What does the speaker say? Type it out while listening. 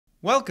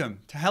Welcome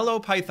to Hello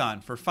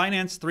Python for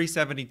Finance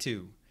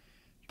 372.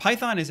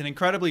 Python is an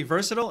incredibly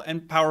versatile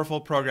and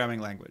powerful programming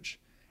language,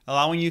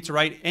 allowing you to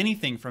write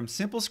anything from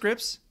simple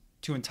scripts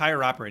to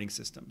entire operating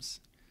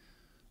systems.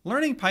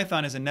 Learning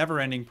Python is a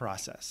never-ending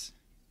process.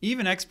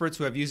 Even experts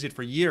who have used it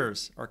for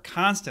years are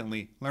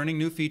constantly learning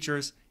new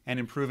features and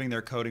improving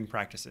their coding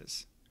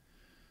practices.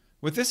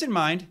 With this in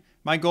mind,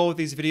 my goal with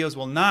these videos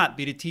will not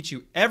be to teach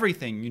you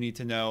everything you need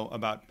to know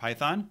about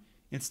Python.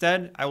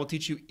 Instead, I will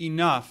teach you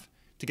enough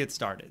to get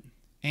started.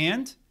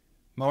 And,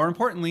 more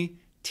importantly,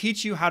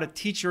 teach you how to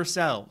teach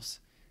yourselves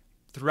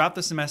throughout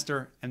the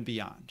semester and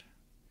beyond.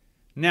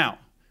 Now,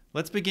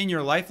 let's begin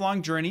your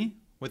lifelong journey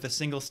with a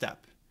single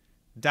step: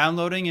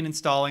 downloading and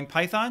installing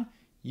Python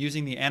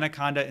using the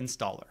Anaconda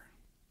installer.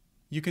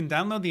 You can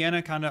download the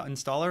Anaconda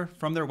installer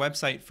from their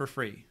website for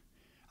free.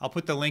 I'll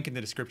put the link in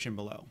the description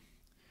below.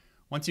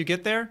 Once you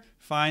get there,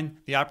 find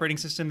the operating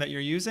system that you're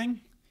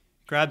using,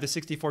 grab the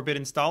 64-bit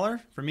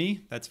installer. For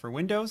me, that's for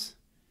Windows,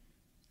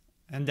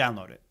 and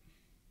download it.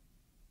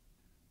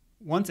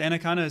 Once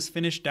Anaconda is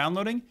finished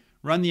downloading,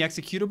 run the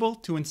executable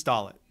to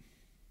install it.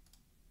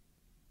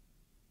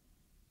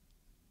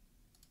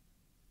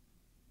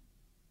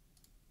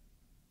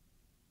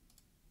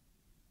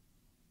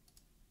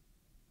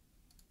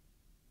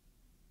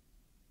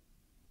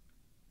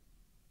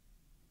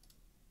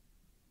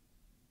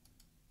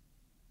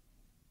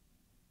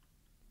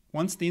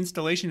 Once the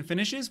installation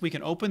finishes, we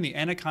can open the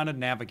Anaconda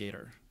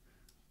Navigator,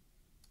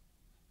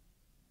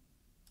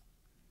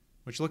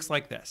 which looks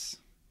like this.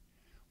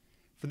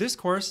 For this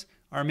course,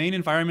 our main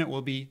environment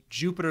will be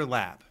Jupyter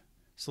Lab.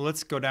 So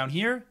let's go down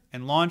here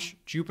and launch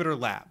Jupyter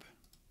Lab.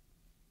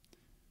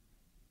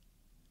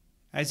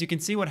 As you can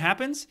see, what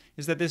happens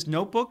is that this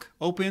notebook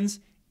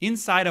opens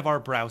inside of our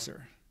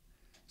browser.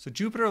 So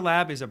Jupyter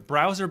Lab is a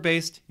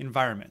browser-based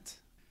environment.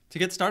 To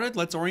get started,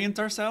 let's orient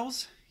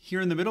ourselves. Here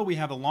in the middle, we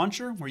have a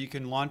launcher where you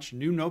can launch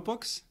new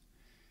notebooks.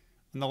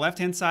 On the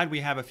left-hand side,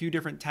 we have a few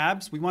different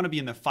tabs. We want to be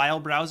in the file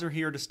browser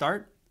here to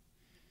start.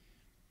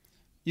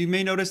 You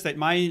may notice that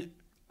my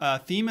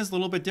theme is a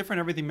little bit different.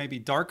 Everything may be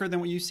darker than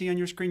what you see on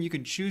your screen. You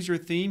can choose your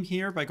theme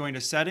here by going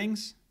to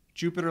Settings,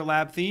 Jupyter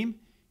Lab Theme,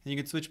 and you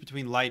can switch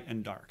between light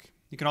and dark.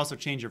 You can also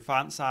change your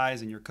font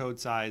size and your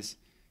code size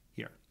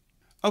here.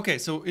 Okay,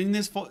 so in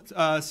this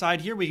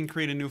side here, we can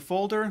create a new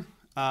folder,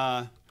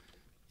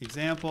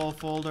 example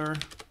folder.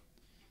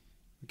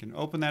 We can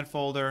open that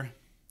folder.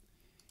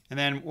 And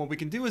then what we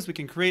can do is we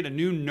can create a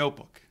new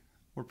notebook.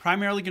 We're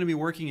primarily going to be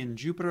working in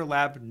Jupyter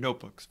Lab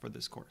notebooks for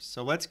this course.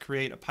 So let's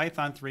create a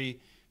Python 3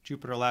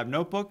 Jupyter Lab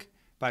notebook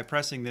by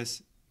pressing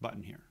this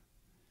button here.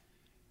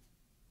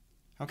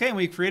 Okay, and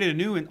we created a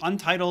new and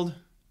untitled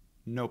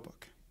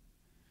notebook.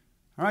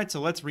 All right,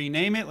 so let's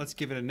rename it. Let's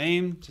give it a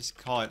name. Just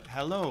call it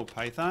Hello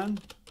Python.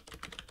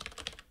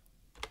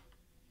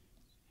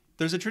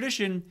 There's a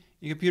tradition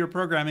in computer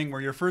programming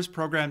where your first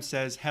program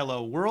says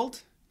Hello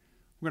World.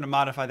 We're going to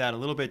modify that a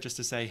little bit just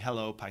to say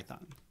Hello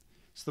Python.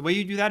 So the way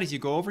you do that is you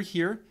go over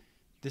here.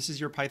 This is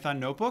your Python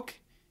notebook,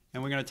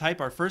 and we're going to type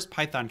our first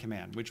Python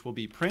command, which will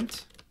be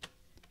print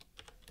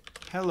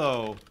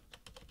hello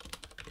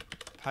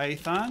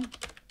Python.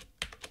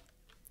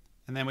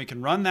 And then we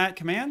can run that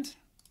command,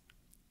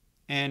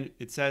 and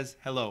it says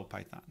Hello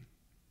Python.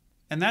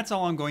 And that's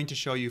all I'm going to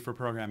show you for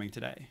programming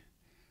today.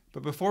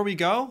 But before we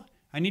go,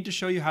 I need to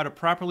show you how to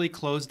properly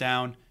close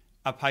down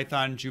a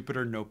Python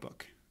Jupyter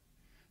notebook.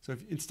 So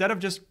instead of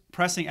just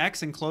pressing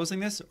X and closing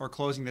this or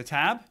closing the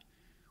tab,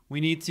 we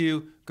need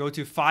to go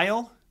to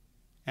File,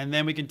 and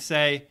then we can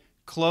say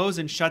Close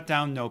and Shut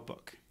Down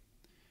Notebook.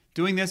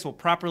 Doing this will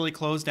properly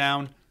close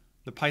down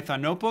the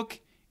Python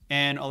notebook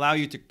and allow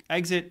you to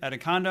exit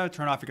Anaconda,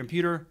 turn off your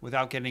computer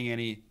without getting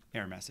any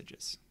error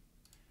messages.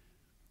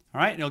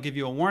 All right, it'll give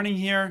you a warning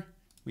here.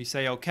 We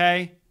say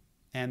OK,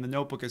 and the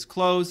notebook is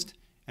closed,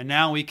 and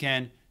now we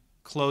can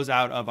close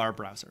out of our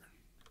browser.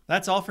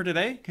 That's all for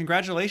today.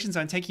 Congratulations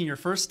on taking your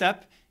first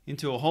step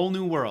into a whole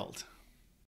new world.